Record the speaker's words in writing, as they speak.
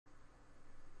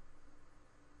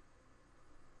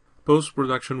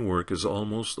Post-production work is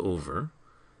almost over,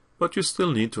 but you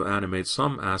still need to animate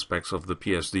some aspects of the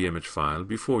PSD image file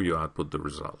before you output the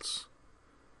results.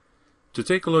 To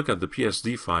take a look at the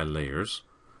PSD file layers,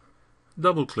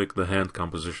 double-click the hand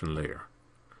composition layer.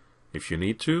 If you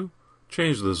need to,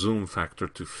 change the zoom factor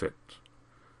to fit.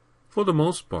 For the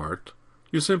most part,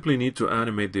 you simply need to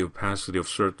animate the opacity of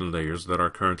certain layers that are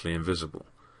currently invisible.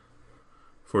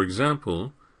 For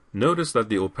example, notice that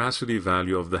the opacity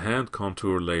value of the hand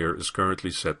contour layer is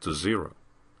currently set to 0.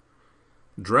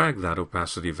 Drag that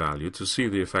opacity value to see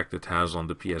the effect it has on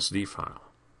the PSD file.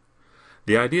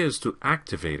 The idea is to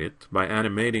activate it by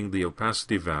animating the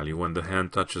opacity value when the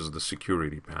hand touches the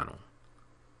security panel.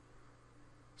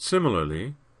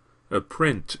 Similarly, a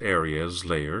print areas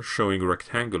layer showing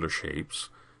rectangular shapes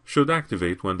should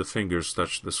activate when the fingers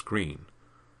touch the screen,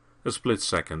 a split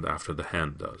second after the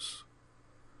hand does.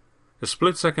 A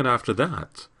split second after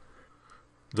that,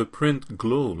 the print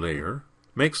glow layer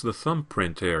makes the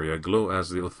thumbprint area glow as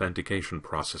the authentication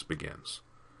process begins.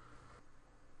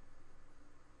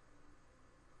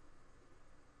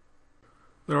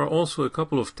 There are also a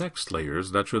couple of text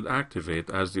layers that should activate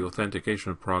as the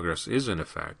authentication progress is in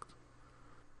effect,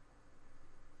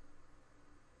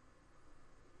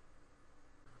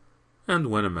 and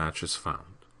when a match is found.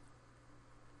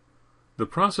 The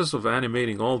process of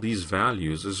animating all these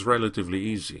values is relatively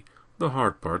easy. The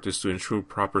hard part is to ensure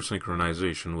proper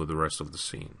synchronization with the rest of the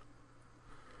scene.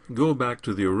 Go back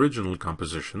to the original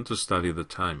composition to study the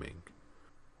timing.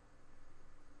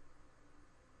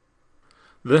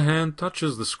 The hand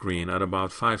touches the screen at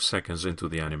about 5 seconds into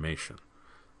the animation.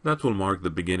 That will mark the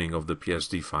beginning of the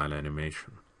PSD file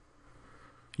animation.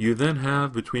 You then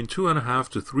have between 2.5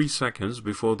 to 3 seconds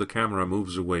before the camera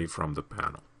moves away from the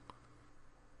panel.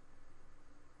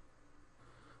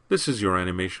 This is your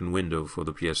animation window for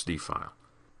the PSD file.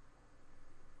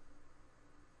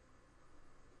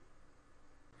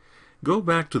 Go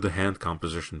back to the hand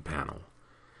composition panel.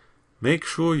 Make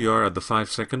sure you are at the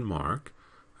 5-second mark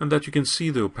and that you can see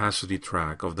the opacity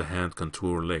track of the hand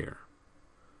contour layer.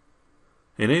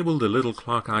 Enable the little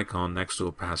clock icon next to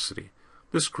opacity.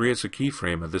 This creates a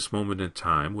keyframe at this moment in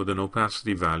time with an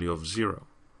opacity value of 0.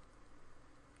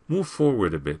 Move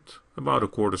forward a bit, about a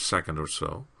quarter second or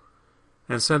so,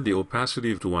 and set the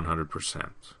opacity to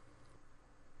 100%.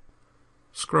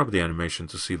 Scrub the animation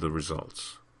to see the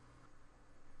results.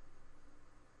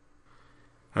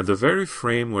 At the very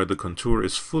frame where the contour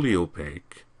is fully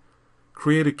opaque,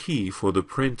 create a key for the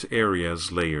print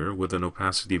areas layer with an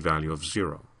opacity value of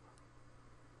 0.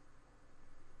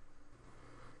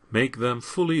 Make them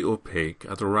fully opaque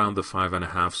at around the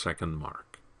 5.5-second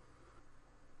mark.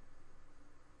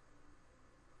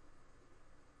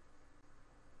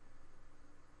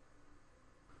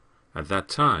 At that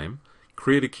time,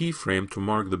 create a keyframe to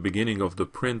mark the beginning of the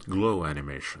print glow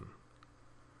animation.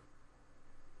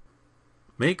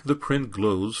 Make the print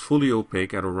glows fully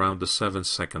opaque at around the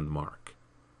 7-second mark.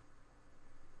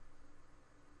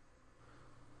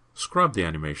 Scrub the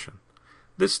animation.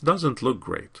 This doesn't look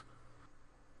great.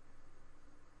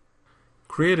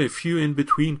 Create a few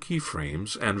in-between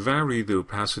keyframes and vary the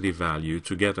opacity value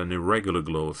to get an irregular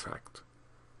glow effect.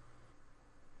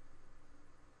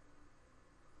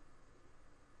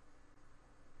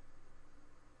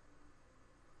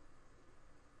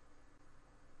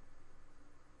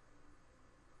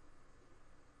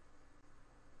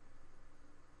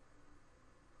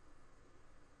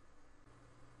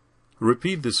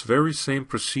 Repeat this very same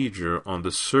procedure on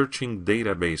the searching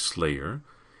database layer,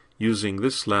 using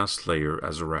this last layer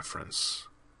as a reference.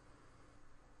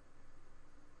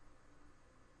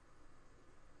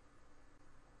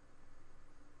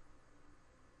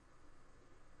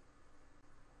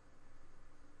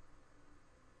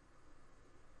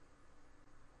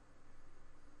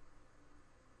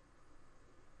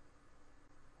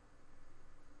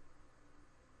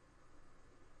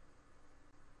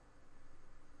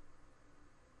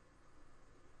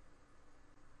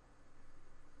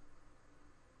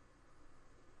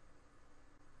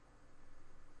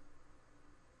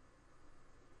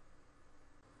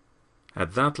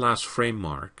 At that last frame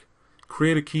mark,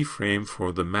 create a keyframe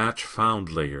for the Match Found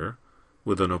layer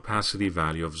with an opacity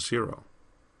value of 0.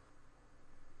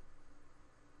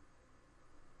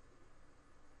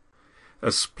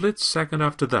 A split second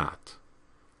after that,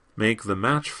 make the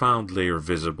Match Found layer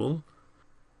visible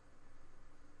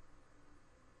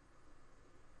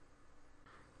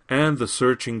and the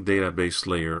Searching Database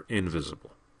layer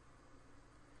invisible.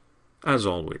 As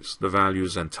always, the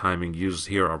values and timing used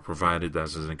here are provided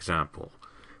as an example.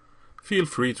 Feel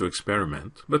free to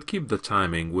experiment, but keep the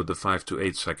timing with the 5 to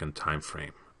 8 second time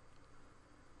frame.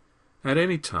 At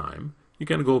any time, you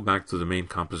can go back to the main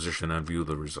composition and view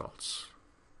the results.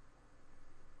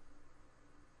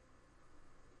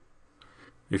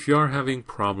 If you are having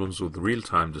problems with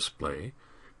real-time display,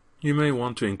 you may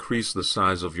want to increase the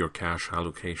size of your cache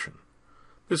allocation.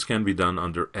 This can be done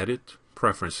under Edit,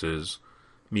 Preferences,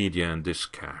 Media and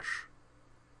Disk Cache.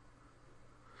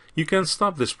 You can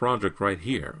stop this project right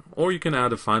here, or you can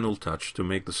add a final touch to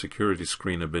make the security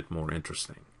screen a bit more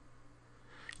interesting.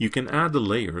 You can add a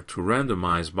layer to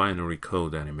randomize binary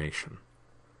code animation.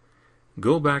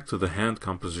 Go back to the Hand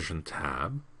Composition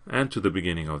tab and to the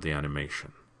beginning of the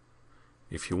animation.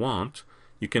 If you want,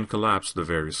 you can collapse the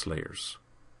various layers.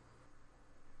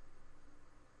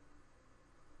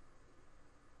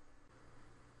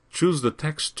 Choose the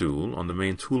Text tool on the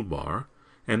main toolbar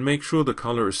and make sure the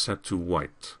color is set to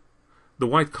white. The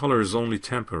white color is only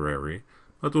temporary,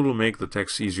 but it will make the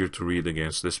text easier to read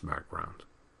against this background.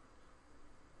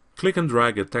 Click and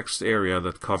drag a text area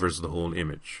that covers the whole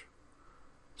image.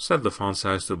 Set the font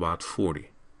size to about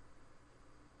 40.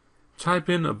 Type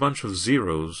in a bunch of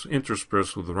zeros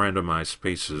interspersed with randomized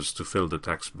spaces to fill the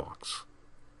text box.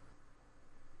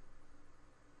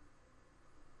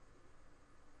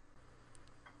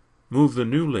 Move the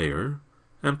new layer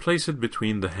and place it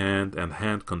between the hand and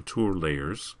hand contour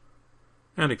layers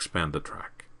and expand the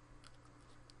track.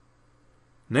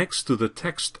 Next to the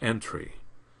text entry,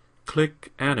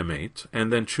 click Animate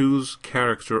and then choose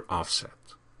Character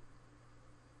Offset.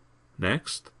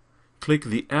 Next, click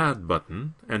the Add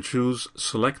button and choose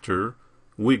Selector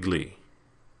Wiggly.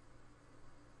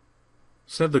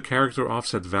 Set the character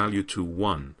offset value to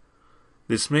 1.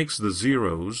 This makes the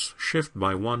zeros shift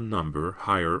by one number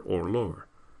higher or lower.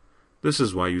 This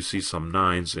is why you see some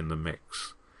 9s in the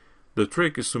mix. The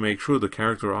trick is to make sure the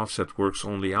character offset works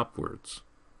only upwards.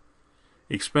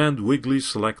 Expand Wiggly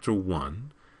Selector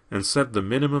 1 and set the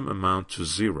minimum amount to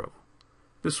 0.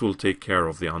 This will take care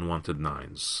of the unwanted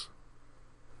 9s.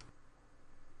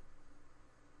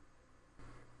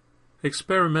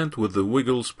 Experiment with the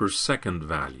wiggles per second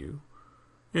value.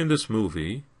 In this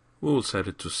movie, we will set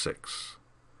it to 6.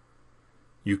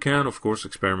 You can, of course,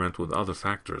 experiment with other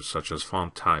factors such as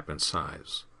font type and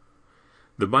size.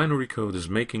 The binary code is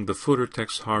making the footer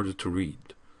text harder to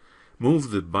read.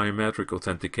 Move the biometric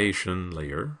authentication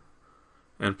layer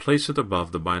and place it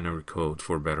above the binary code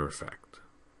for better effect.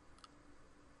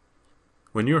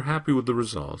 When you're happy with the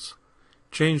results,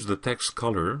 change the text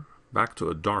color back to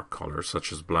a dark color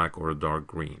such as black or a dark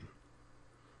green.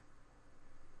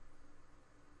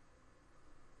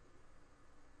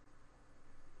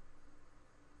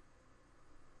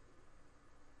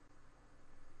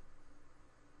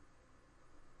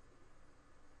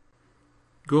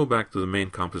 Go back to the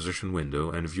main composition window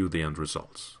and view the end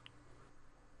results.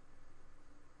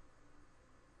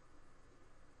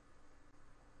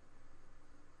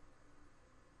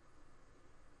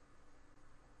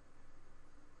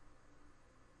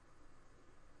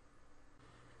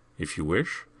 If you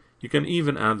wish, you can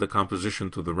even add the composition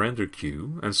to the render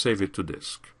queue and save it to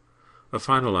disk. A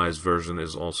finalized version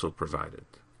is also provided.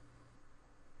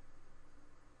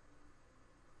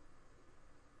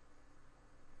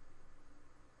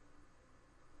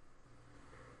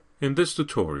 In this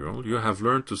tutorial, you have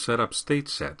learned to set up state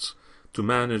sets to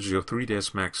manage your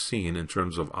 3ds Max scene in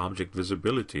terms of object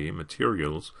visibility,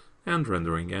 materials, and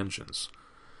rendering engines.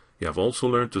 You have also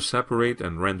learned to separate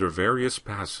and render various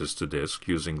passes to disk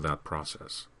using that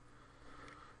process.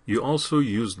 You also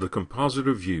used the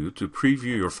compositor view to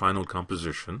preview your final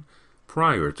composition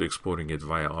prior to exporting it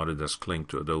via Autodesk Link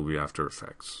to Adobe After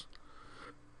Effects.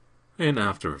 In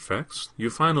After Effects, you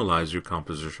finalize your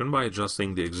composition by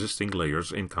adjusting the existing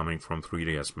layers incoming from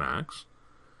 3ds Max,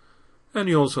 and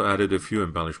you also added a few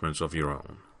embellishments of your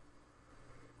own.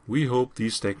 We hope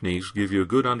these techniques give you a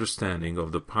good understanding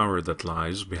of the power that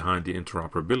lies behind the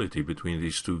interoperability between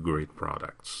these two great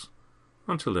products.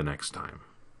 Until the next time.